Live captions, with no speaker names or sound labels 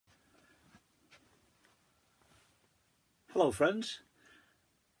Hello friends,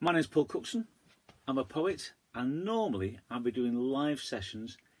 my name is Paul Cookson. I'm a poet and normally I'll be doing live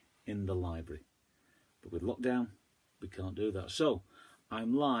sessions in the library. But with lockdown, we can't do that. So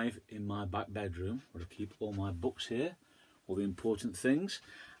I'm live in my back bedroom where I keep all my books here, all the important things.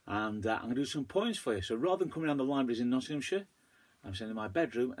 And I'm going to do some poems for you. So rather than coming down the libraries in Nottinghamshire, I'm staying in my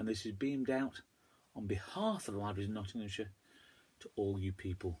bedroom and this is beamed out on behalf of the libraries in Nottinghamshire to all you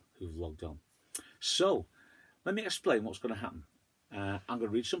people who've logged on. So let me explain what's going to happen. I'm going to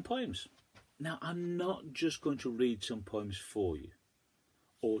read some poems. Now, I'm not just going to read some poems for you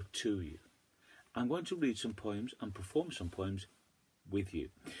or to you. I'm going to read some poems and perform some poems with you.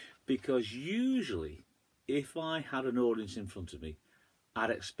 Because usually, if I had an audience in front of me, I'd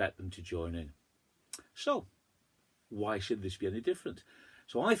expect them to join in. So, why should this be any different?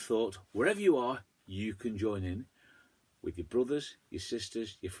 So I thought, wherever you are, you can join in with your brothers, your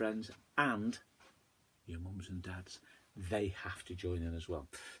sisters, your friends, and your mums and dads. They have to join in as well.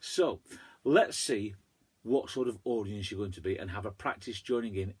 So let's see what sort of audience you're going to be and have a practice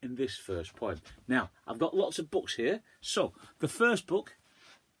joining in this first poem. Now, I've got lots of books here. So the first book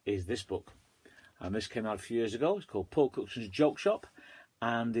is this book. And this came out a few years ago. It's called Paul Cookson's Joke Shop.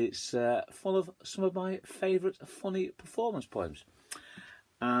 And it's full of some of my favourite funny performance poems.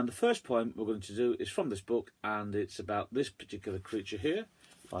 And the first poem we're going to do is from this book. And it's about this particular creature here.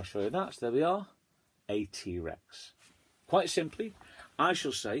 If I show you that, so there we are. A T-Rex. Quite simply, I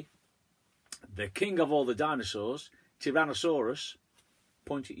shall say, the king of all the dinosaurs, Tyrannosaurus,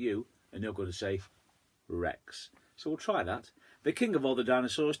 point at you, and you're going to say Rex. So we'll try that. The king of all the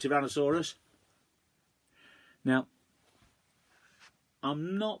dinosaurs, Tyrannosaurus. Now,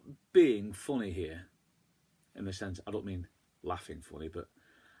 I'm not being funny here, in the sense, I don't mean laughing funny, but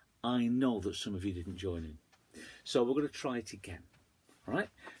I know that some of you didn't join in. So we're going to try it again. All right?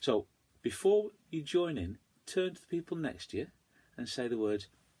 So before you join in, turn to the people next to you and say the words,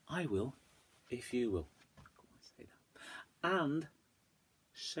 I will, if you will. Say that. And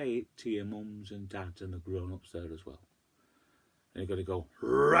say it to your mums and dads and the grown-ups there as well. And you've got to go,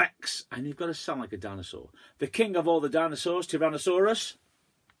 Rex! And you've got to sound like a dinosaur. The king of all the dinosaurs, Tyrannosaurus.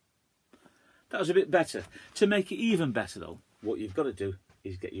 That was a bit better. To make it even better, though, what you've got to do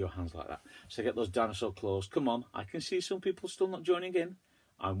is get your hands like that. So get those dinosaur claws. Come on. I can see some people still not joining in.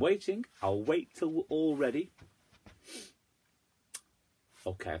 I'm waiting. I'll wait till we're all ready.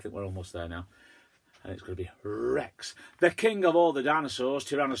 Okay, I think we're almost there now. And it's going to be Rex. The king of all the dinosaurs,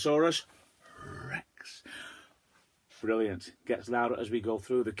 Tyrannosaurus Rex. Brilliant. Gets louder as we go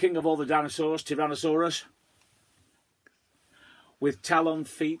through. The king of all the dinosaurs, Tyrannosaurus. With talon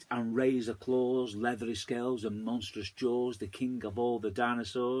feet and razor claws, leathery scales and monstrous jaws, the king of all the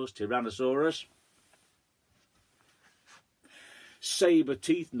dinosaurs, Tyrannosaurus. Sabre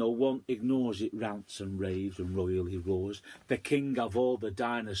teeth, no one ignores it, rants and raves and royally roars. The king of all the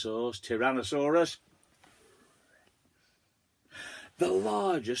dinosaurs, Tyrannosaurus. The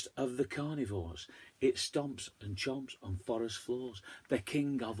largest of the carnivores, it stomps and chomps on forest floors. The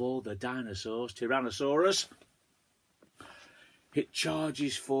king of all the dinosaurs, Tyrannosaurus. It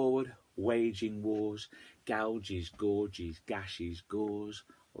charges forward, waging wars, gouges, gorges, gashes, gores.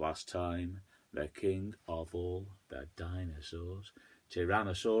 Last time, the king of all the dinosaurs,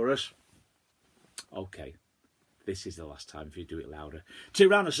 Tyrannosaurus. Okay, this is the last time if you do it louder.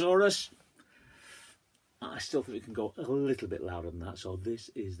 Tyrannosaurus. I still think we can go a little bit louder than that, so this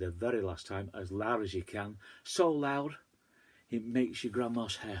is the very last time, as loud as you can. So loud, it makes your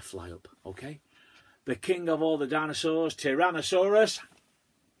grandma's hair fly up, okay? The king of all the dinosaurs, Tyrannosaurus.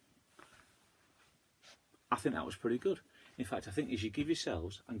 I think that was pretty good. In fact, I think you should give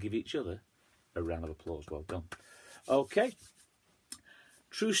yourselves and give each other a round of applause. Well done. Okay.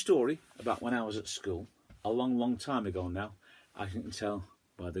 True story about when I was at school, a long, long time ago now. I can tell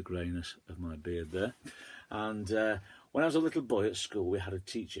by the greyness of my beard there. And when I was a little boy at school, we had a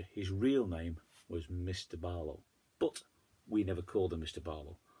teacher. His real name was Mr. Barlow. But we never called him Mr.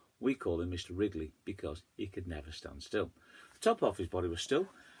 Barlow. We called him Mr. Wrigley because he could never stand still. The top of his body was still,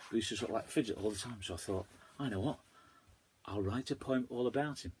 but he used to sort of like fidget all the time. So I thought, I know what, I'll write a poem all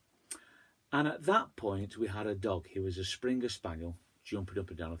about him. And at that point, we had a dog. He was a Springer Spaniel, jumping up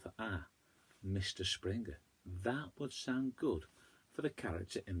and down. I thought, Mr. Springer. That would sound good for the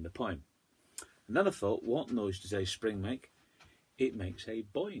character in the poem. And then I thought, what noise does a spring make? It makes a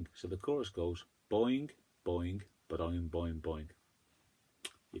boing. So the chorus goes, boing, boing, boing, boing, boing.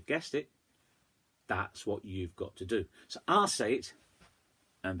 You've guessed it. That's what you've got to do. So I'll say it,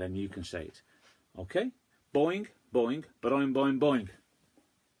 and then you can say it. Okay? Boing, boing, boing, boing, boing.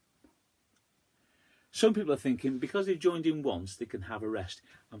 Some people are thinking, because they've joined in once, they can have a rest.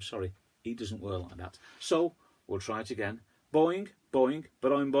 I'm sorry, it doesn't work like that. So we'll try it again. Boing, boing,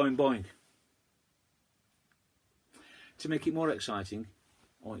 boing, boing, boing. To make it more exciting,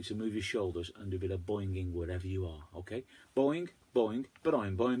 I want you to move your shoulders and do a bit of boinging wherever you are, okay? Boing, boing,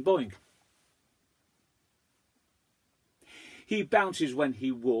 boing, boing, boing. He bounces when he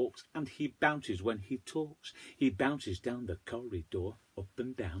walks and he bounces when he talks. He bounces down the corridor, up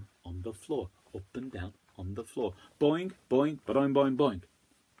and down on the floor, up and down on the floor. Boing, boing, boing, boing, boing.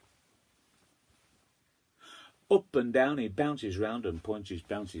 Up and down he bounces round and points his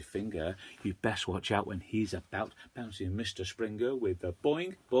bouncy finger. You best watch out when he's about bouncing Mr. Springer with the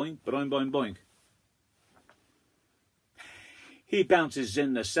boing, boing, boing, boing, boing. He bounces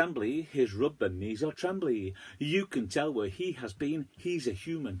in assembly, his rubber knees are trembly. You can tell where he has been, he's a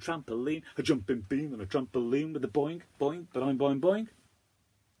human trampoline, a jumping bean and a trampoline with a boing, boing, boing, boing, boing.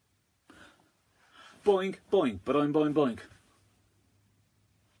 Boing, boing, boing, boing, boing.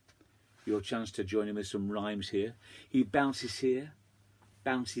 Your chance to join him with some rhymes here. He bounces here,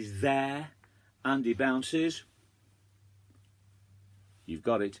 bounces there, and he bounces. You've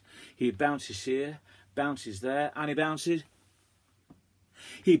got it. He bounces here, bounces there, and he bounces.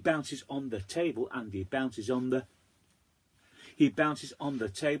 He bounces on the table and he bounces on the. He bounces on the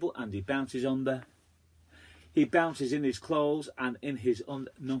table and he bounces on the. He bounces in his clothes and in his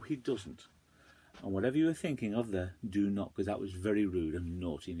No, he doesn't. And whatever you were thinking of there, do not, because that was very rude and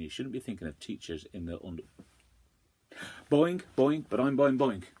naughty, and you shouldn't be thinking of teachers in their under. Boing, boing, boing, boing,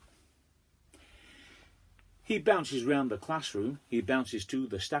 boing. He bounces round the classroom. He bounces to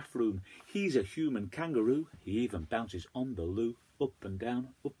the staff room. He's a human kangaroo. He even bounces on the loo. Up and down,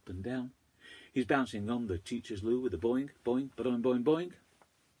 up and down. He's bouncing on the teacher's loo with a boing, boing, boing, boing, boing.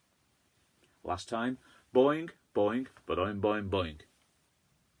 Last time, boing, boing, boing, boing, boing.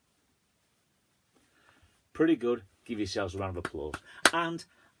 Pretty good. Give yourselves a round of applause. And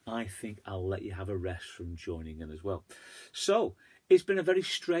I think I'll let you have a rest from joining in as well. So, it's been a very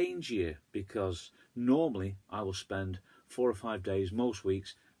strange year because normally I will spend 4 or 5 days most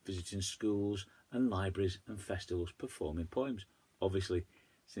weeks visiting schools and libraries and festivals performing poems. Obviously,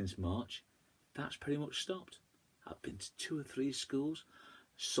 since March, that's pretty much stopped. I've been to 2 or 3 schools,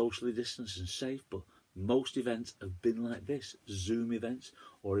 socially distanced and safe, but most events have been like this, Zoom events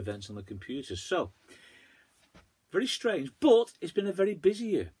or events on the computer. So, very strange, but it's been a very busy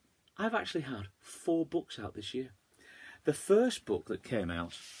year. I've actually had 4 books out this year. The first book that came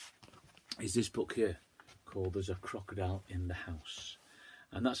out is this book here, called There's a Crocodile in the House.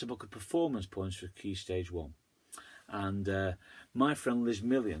 And that's a book of performance poems for Key Stage 1. And my friend Liz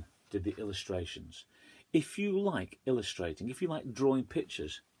Million did the illustrations. If you like illustrating, if you like drawing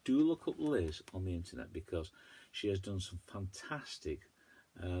pictures, do look up Liz on the internet because she has done some fantastic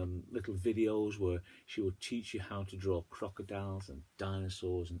little videos where she will teach you how to draw crocodiles and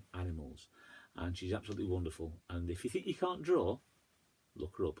dinosaurs and animals. And she's absolutely wonderful. And if you think you can't draw,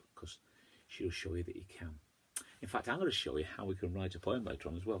 look her up because she'll show you that you can. In fact, I'm going to show you how we can write a poem later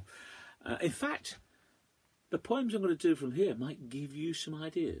on as well. In fact, the poems I'm going to do from here might give you some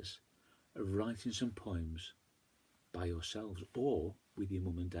ideas of writing some poems by yourselves or with your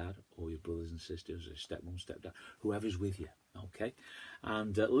mum and dad or your brothers and sisters or stepmom, stepdad, whoever's with you, okay?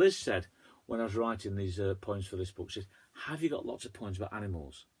 And Liz said, when I was writing these poems for this book, she said, have you got lots of poems about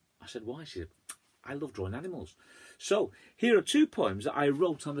animals? I said, why? She said, I love drawing animals. So here are 2 poems that I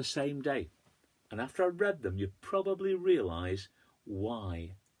wrote on the same day. And after I read them, you probably realise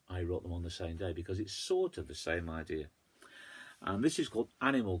why I wrote them on the same day, because it's sort of the same idea. And this is called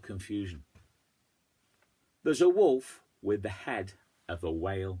Animal Confusion. There's a wolf with the head of a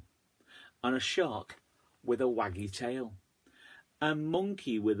whale, and a shark with a waggy tail, a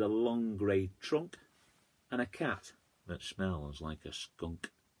monkey with a long grey trunk, and a cat that smells like a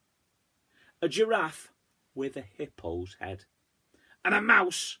skunk, a giraffe with a hippo's head, and a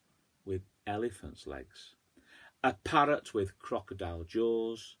mouse with elephant's legs, a parrot with crocodile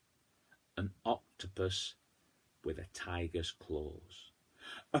jaws, an octopus with a tiger's claws,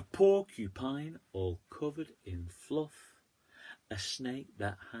 a porcupine all covered in fluff, a snake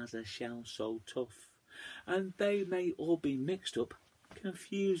that has a shell so tough, and they may all be mixed up,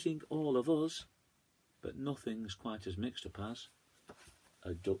 confusing all of us, but nothing's quite as mixed up as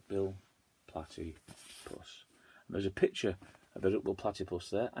a duckbill platypus. And there's a picture of the duckbill platypus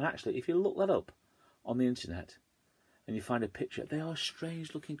there, and actually if you look that up on the internet and you find a picture, they are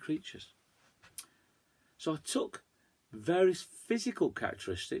strange looking creatures. So I took various physical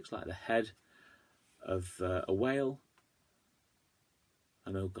characteristics like the head of a whale,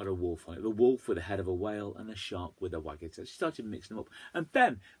 and I've got a wolf on it. The wolf with the head of a whale and the shark with a waggy tail. I started mixing them up. And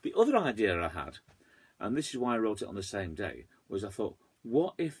then the other idea I had, and this is why I wrote it on the same day, was I thought,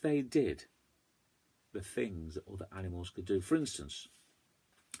 what if they did the things that other animals could do. For instance,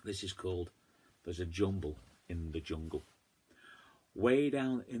 this is called There's a Jumble in the Jungle. Way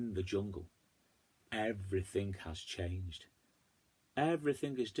down in the jungle, everything has changed.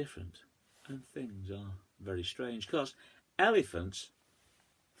 Everything is different, and things are very strange, because elephants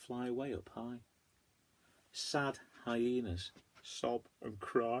fly way up high. Sad hyenas sob and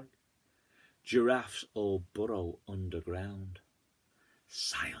cry. Giraffes all burrow underground.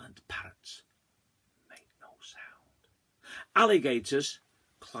 Silent parrots make no sound. Alligators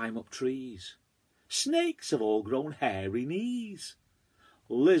climb up trees. Snakes have all grown hairy knees.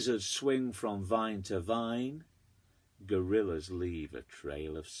 Lizards swing from vine to vine. Gorillas leave a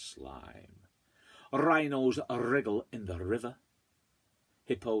trail of slime. Rhinos wriggle in the river.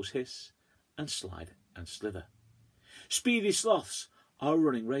 Hippos hiss and slide and slither. Speedy sloths are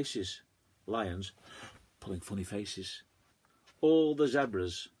running races. Lions pulling funny faces. All the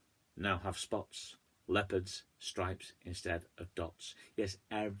zebras now have spots. Leopards stripes instead of dots. Yes,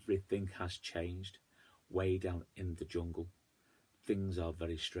 everything has changed. Way down in the jungle, things are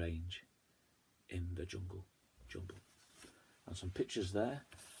very strange in the jungle. And some pictures there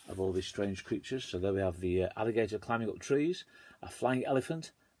of all these strange creatures. So there we have the alligator climbing up trees, a flying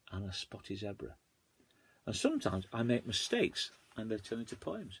elephant, and a spotty zebra. And sometimes I make mistakes and they turn into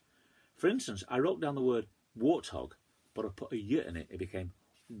poems. For instance, I wrote down the word warthog, but I put a y in it. It became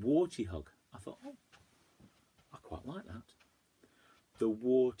warty hog. I thought, oh, I quite like that. The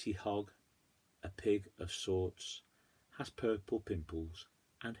warty hog, a pig of sorts, has purple pimples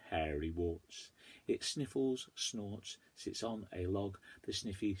and hairy warts. It sniffles, snorts, sits on a log, the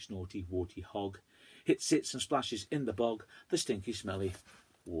sniffy, snorty, warty hog. It sits and splashes in the bog, the stinky, smelly,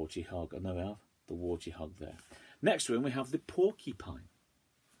 warty hog. And there we have the warty hog there. Next to him we have the porcupine.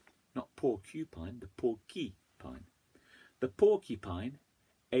 Not porcupine, the porcupine. The porcupine,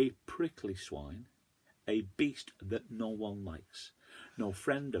 a prickly swine, a beast that no one likes. No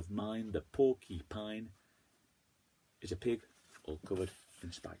friend of mine, the porcupine, is a pig all covered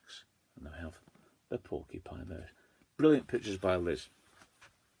in spikes. And I have the porcupine there. Brilliant pictures by Liz.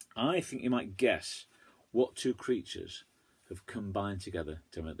 I think you might guess what two creatures have combined together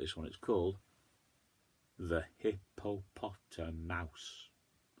to make this one. It's called the hippopotamouse.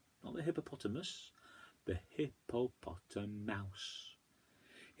 Not the hippopotamus, the hippopotamouse.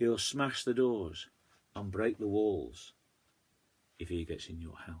 He'll smash the doors and break the walls if he gets in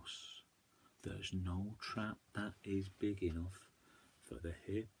your house. There's no trap that is big enough for the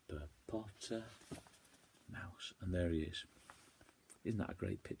hippopotamouse. And there he is. Isn't that a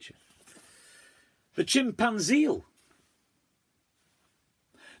great picture? The chimpanzee.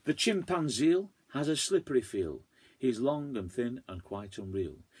 The chimpanzee has a slippery feel. He's long and thin and quite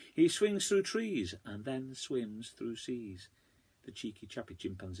unreal. He swings through trees and then swims through seas. The cheeky chappy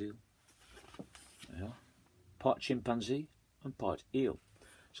chimpanzee. There you are. Part chimpanzee and part eel.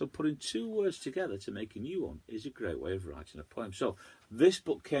 So putting two words together to make a new one is a great way of writing a poem. So this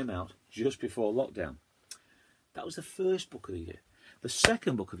book came out just before lockdown. That was the first book of the year. The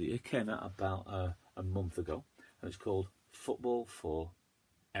second book of the year came out about a month ago, and it's called Football for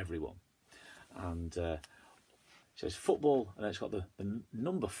Everyone. And it says football, and it's got the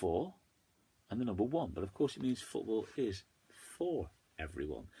number 4 and the number 1. But of course it means football is for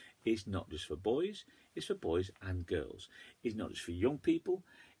everyone. It's not just for boys, it's for boys and girls. It's not just for young people,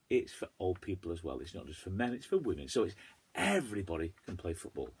 it's for old people as well. It's not just for men, it's for women. So it's everybody can play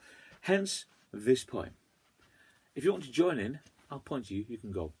football. Hence this poem. If you want to join in, I'll point to you. You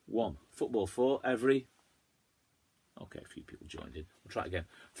can go 1. Football for every... Okay, a few people joined in. We'll try it again.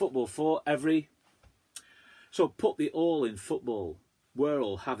 Football for every... So put the all in football. We're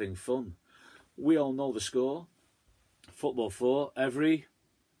all having fun. We all know the score. Football for every...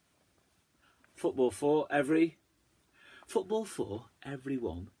 Football for every... Football for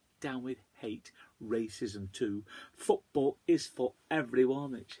everyone. Down with hate, racism too. Football is for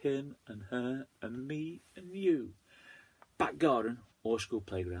everyone. It's him and her and me and you. Back garden or school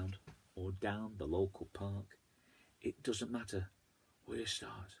playground or down the local park. It doesn't matter where you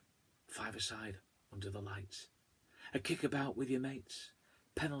start. 5-a-side under the lights. A kick about with your mates.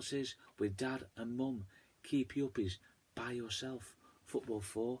 Penalties with dad and mum. Keep yuppies by yourself. Football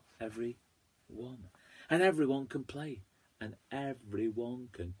for everyone. And everyone can play. And everyone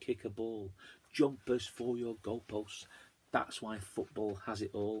can kick a ball. Jumpers for your goalposts. That's why football has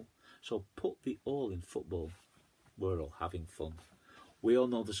it all. So put the all in football. We're all having fun. We all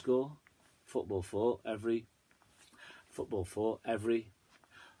know the score. Football for every... Football for every...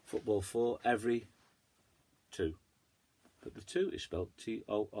 Football for every... 2. But the 2 is spelled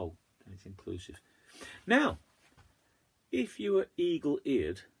T-O-O. And it's inclusive. Now, if you were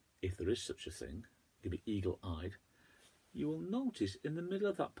eagle-eared, if there is such a thing, you'll be eagle-eyed, you will notice in the middle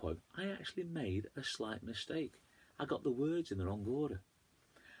of that poem I actually made a slight mistake. I got the words in the wrong order.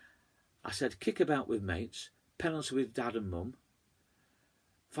 I said kick about with mates, penalty with dad and mum,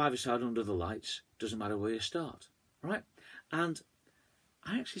 five-a-side under the lights, doesn't matter where you start, right? And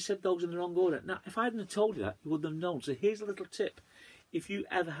I actually said those in the wrong order. Now, if I hadn't told you that, you wouldn't have known. So here's a little tip. If you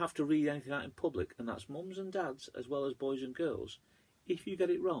ever have to read anything out in public, and that's mums and dads as well as boys and girls, if you get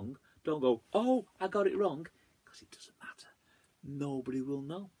it wrong, don't go, oh, I got it wrong, because it doesn't matter. Nobody will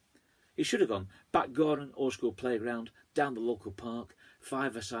know. It should have gone back garden or school playground, down the local park,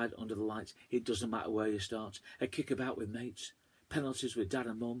 five-a-side under the lights, it doesn't matter where you start, a kick about with mates, penalties with dad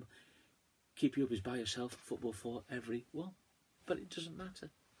and mum, keep you up is by yourself, football for everyone. But it doesn't matter.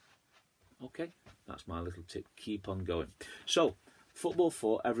 Okay, that's my little tip. Keep on going. So, Football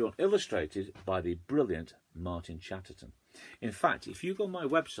for Everyone, illustrated by the brilliant Martin Chatterton. In fact, if you go on my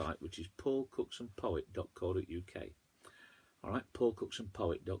website, which is paulcooksonpoet.co.uk, all right,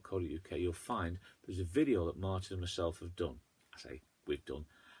 paulcooksonpoet.co.uk, you'll find there's a video that Martin and myself have done. I say we've done.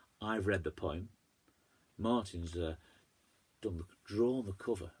 I've read the poem. Martin's drawn the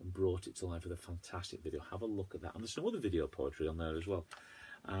cover and brought it to life with a fantastic video. Have a look at that. And there's some other video poetry on there as well.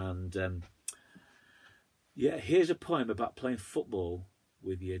 And yeah, here's a poem about playing football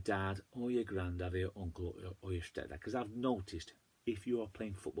with your dad or your granddad or your uncle or your stepdad. Because I've noticed if you are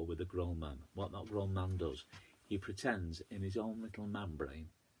playing football with a grown man, what that grown man does, he pretends in his own little man brain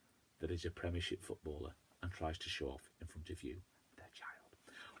that he's a Premiership footballer and tries to show off in front of you, their child.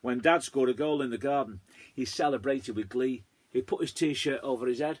 When Dad scored a goal in the garden, he celebrated with glee. He put his T-shirt over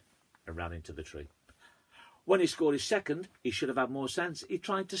his head and ran into the tree. When he scored his second, he should have had more sense. He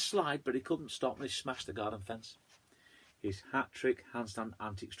tried to slide, but he couldn't stop and he smashed the garden fence. His hat-trick handstand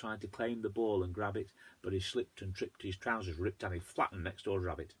antics trying to claim the ball and grab it, but he slipped and tripped, his trousers ripped and he flattened next door's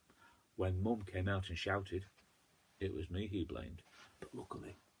rabbit. When Mum came out and shouted, it was me he blamed. But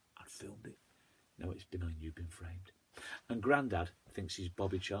luckily, I'd filmed it. Now it's benign you've been framed. And Grandad thinks he's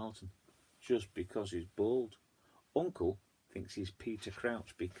Bobby Charlton, just because he's bald. Uncle thinks he's Peter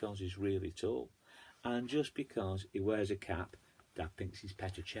Crouch because he's really tall. And just because he wears a cap, Dad thinks he's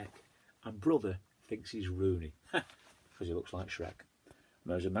Petr Cech. And Brother thinks he's Rooney, because he looks like Shrek. And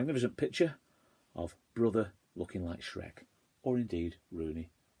there's a magnificent picture of Brother looking like Shrek, or indeed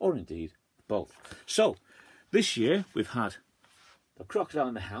Rooney, or indeed both. So, this year we've had The Crocodile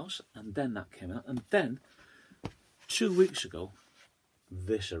in the House, and then that came out, and then 2 weeks ago,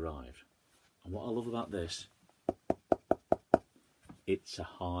 this arrived. And what I love about this, it's a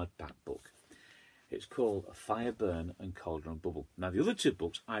hardback book. It's called Fire, Burn and Cauldron Bubble. Now, the other two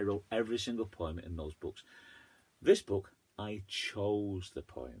books, I wrote every single poem in those books. This book, I chose the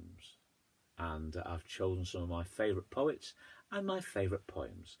poems. And I've chosen some of my favourite poets and my favourite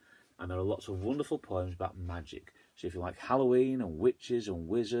poems. And there are lots of wonderful poems about magic. So if you like Halloween and witches and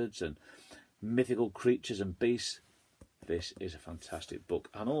wizards and mythical creatures and beasts, this is a fantastic book.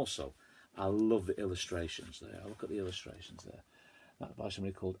 And also, I love the illustrations there. Look at the illustrations there. That's by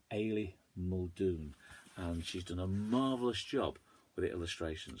somebody called Ailey Muldoon, and she's done a marvellous job with the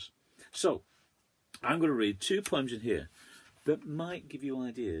illustrations. So, I'm going to read two poems in here that might give you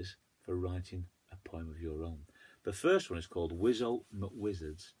ideas for writing a poem of your own. The first one is called Wizzo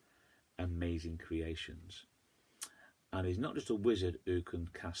McWizard's Amazing Creations. And he's not just a wizard who can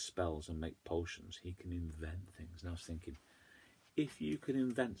cast spells and make potions, he can invent things. And I was thinking, if you could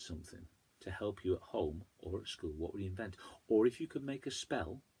invent something to help you at home or at school, what would you invent? Or if you could make a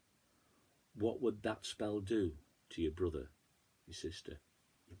spell, what would that spell do to your brother, your sister,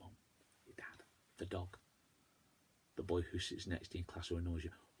 your mum, your dad, the dog, the boy who sits next to you in class who annoys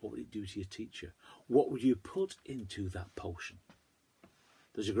you? What would it do to your teacher? What would you put into that potion?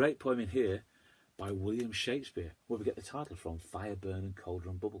 There's a great poem in here by William Shakespeare, where we get the title from, Fire, Burn and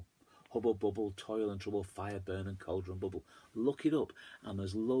Cauldron Bubble. Hubble, bubble, toil and trouble, fire, burn and cauldron bubble. Look it up, and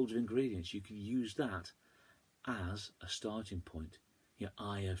there's loads of ingredients. You can use that as a starting point. Your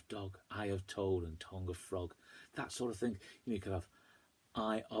eye of dog, eye of toad and tongue of frog. That sort of thing. You could have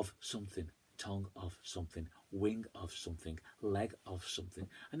eye of something, tongue of something, wing of something, leg of something,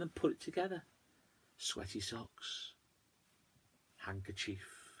 and then put it together. Sweaty socks, handkerchief,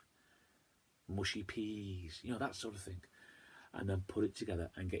 mushy peas, that sort of thing. And then put it together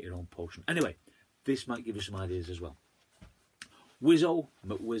and get your own potion. Anyway, this might give you some ideas as well. Wizzo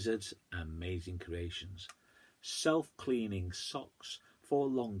McWizard's Amazing Creations. Self-cleaning socks for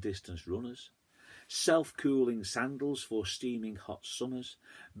long-distance runners. Self-cooling sandals for steaming hot summers.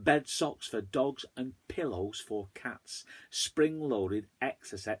 Bed socks for dogs and pillows for cats. Spring-loaded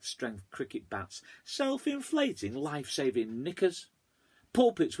exercise strength cricket bats. Self-inflating life-saving knickers.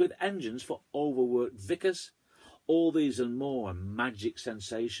 pulpits with engines for overworked vicars. All these and more are magic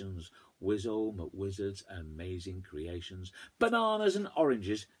sensations, Wizzo McWizard's amazing creations. Bananas and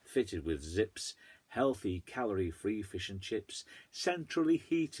oranges fitted with zips, healthy calorie-free fish and chips, centrally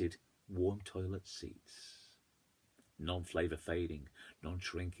heated warm toilet seats. Non-flavour fading,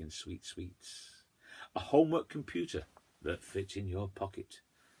 non-shrinking sweet sweets. A homework computer that fits in your pocket.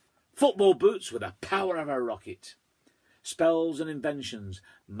 Football boots with the power of a rocket. Spells and inventions,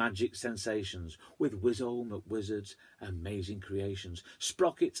 magic sensations, with Wizzo McWizard's amazing creations.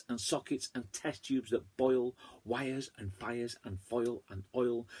 Sprockets and sockets and test tubes that boil, wires and fires and foil and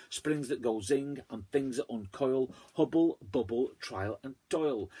oil, springs that go zing and things that uncoil, hubble, bubble, trial and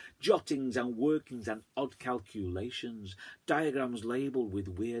toil, jottings and workings and odd calculations, diagrams labelled with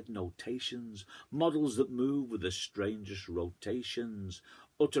weird notations, models that move with the strangest rotations,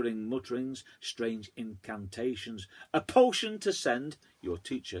 uttering mutterings, strange incantations, a potion to send your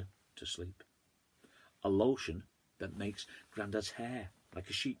teacher to sleep, a lotion that makes Grandad's hair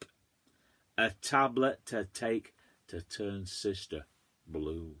like a sheep, a tablet to take to turn sister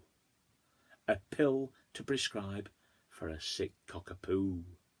blue, a pill to prescribe for a sick cockapoo,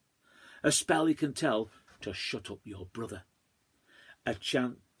 a spell you can tell to shut up your brother, a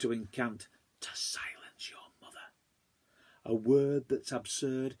chant to incant to silence your mother, a word that's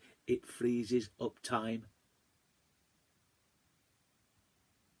absurd, it freezes up time,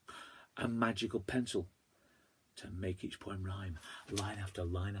 a magical pencil to make each poem rhyme, line after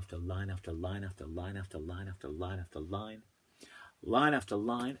line after line after line after line after line after line after line, line after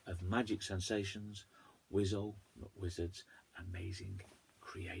line of magic sensations, Wizzo McWizard's amazing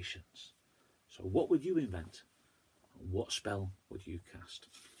creations. So what would you invent? What spell would you cast?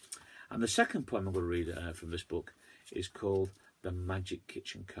 And the second poem I'm going to read from this book is called The Magic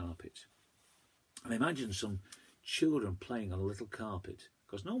Kitchen Carpet. And imagine some children playing on a little carpet,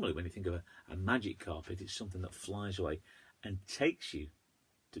 because normally when you think of a magic carpet, it's something that flies away and takes you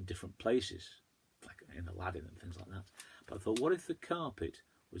to different places, like in Aladdin and things like that. But I thought, what if the carpet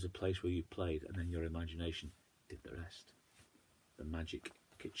was a place where you played and then your imagination did the rest? The Magic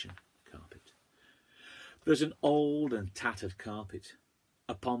Kitchen Carpet. There's an old and tattered carpet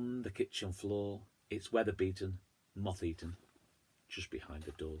upon the kitchen floor. It's weather-beaten, moth-eaten, just behind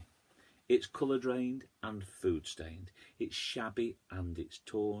the door. It's colour-drained and food-stained. It's shabby and it's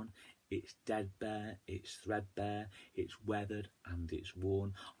torn. It's dead bare, it's threadbare, it's weathered and it's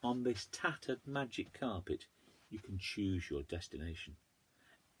worn. On this tattered magic carpet, you can choose your destination.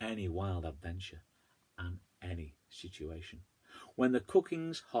 Any wild adventure and any situation. When the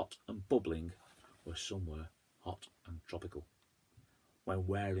cooking's hot and bubbling, we're somewhere hot and tropical. When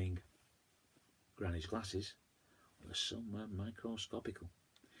wearing Granny's glasses, we're somewhere microscopical.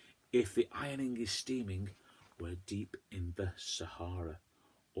 If the ironing is steaming, we're deep in the Sahara,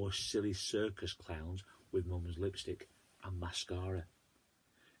 or silly circus clowns with mum's lipstick and mascara.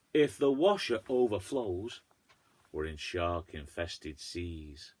 If the washer overflows, we're in shark-infested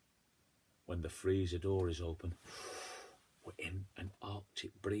seas. When the freezer door is open, we're in an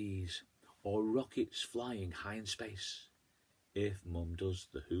Arctic breeze, or rockets flying high in space. If mum does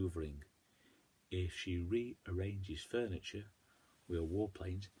the hoovering, if she rearranges furniture, we're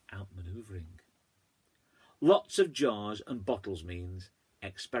warplanes outmanoeuvring. Lots of jars and bottles means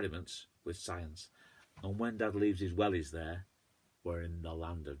experiments with science, and when Dad leaves his wellies there, we're in the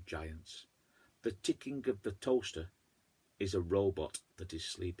land of giants. The ticking of the toaster is a robot that is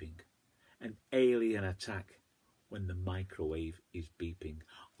sleeping. An alien attack when the microwave is beeping.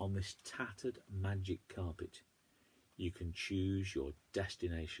 On this tattered magic carpet, you can choose your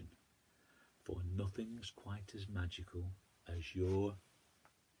destination, for nothing's quite as magical as your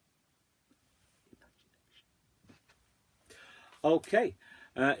imagination. Okay,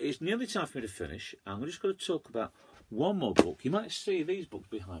 it's nearly time for me to finish. I'm just going to talk about one more book. You might see these books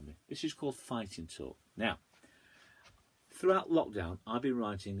behind me. This is called Fighting Talk. Now, throughout lockdown, I've been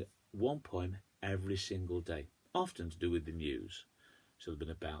writing one poem every single day, often to do with the news. So they've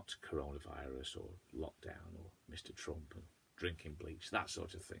been about coronavirus or lockdown or Mr. Trump and drinking bleach, that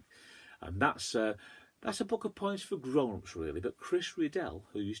sort of thing. And that's a book of poems for grown-ups, really. But Chris Riddell,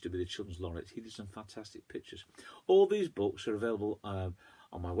 who used to be the children's laureate, he did some fantastic pictures. All these books are available on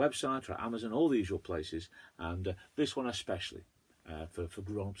my website or Amazon, all the usual places. And this one especially for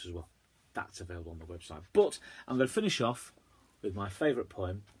grown-ups as well. That's available on the website. But I'm going to finish off with my favourite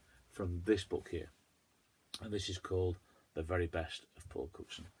poem from this book here. And this is called The Very Best of Paul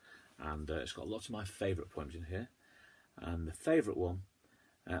Cookson. And it's got lots of my favourite poems in here. And the favourite one,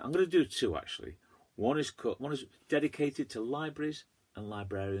 I'm going to do two actually. One is dedicated to libraries and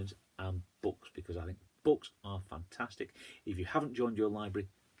librarians and books, because I think books are fantastic. If you haven't joined your library,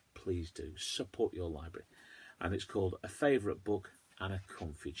 please do. Support your library. And it's called A Favourite Book and a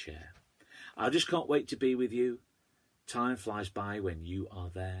Comfy Chair. I just can't wait to be with you. Time flies by when you are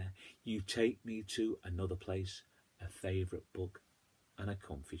there. You take me to another place, a favourite book and a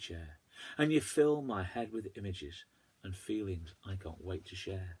comfy chair. And you fill my head with images and feelings I can't wait to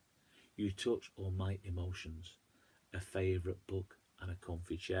share. You touch all my emotions, a favourite book and a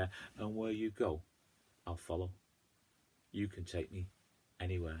comfy chair. And where you go, I'll follow. You can take me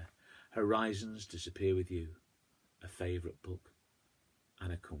anywhere. Horizons disappear with you, a favourite book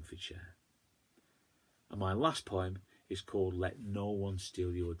and a comfy chair. And my last poem is called Let No One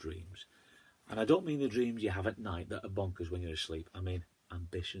Steal Your Dreams. And I don't mean the dreams you have at night that are bonkers when you're asleep. I mean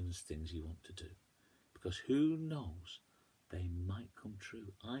ambitions, things you want to do. Because who knows, they might come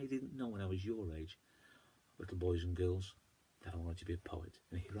true. I didn't know when I was your age, little boys and girls, that I wanted to be a poet.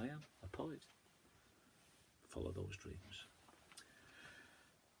 And here I am, a poet. Follow those dreams.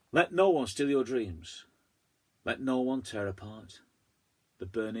 Let no one steal your dreams. Let no one tear apart the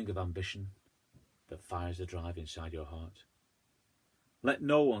burning of ambition that fires the drive inside your heart. Let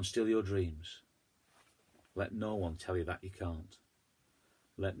no one steal your dreams. Let no one tell you that you can't.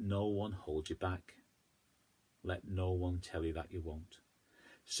 Let no one hold you back. Let no one tell you that you won't.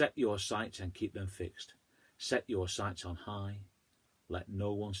 Set your sights and keep them fixed. Set your sights on high. Let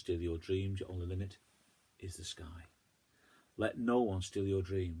no one steal your dreams. Your only limit is the sky. Let no one steal your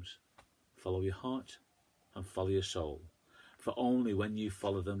dreams. Follow your heart and follow your soul. For only when you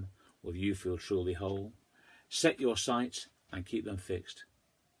follow them will you feel truly whole. Set your sights and keep them fixed.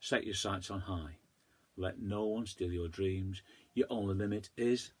 Set your sights on high. Let no one steal your dreams. Your only limit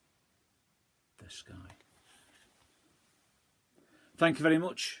is the sky. Thank you very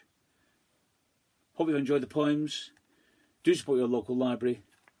much. Hope you've enjoyed the poems. Do support your local library,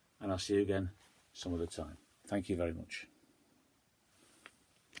 and I'll see you again some other time. Thank you very much.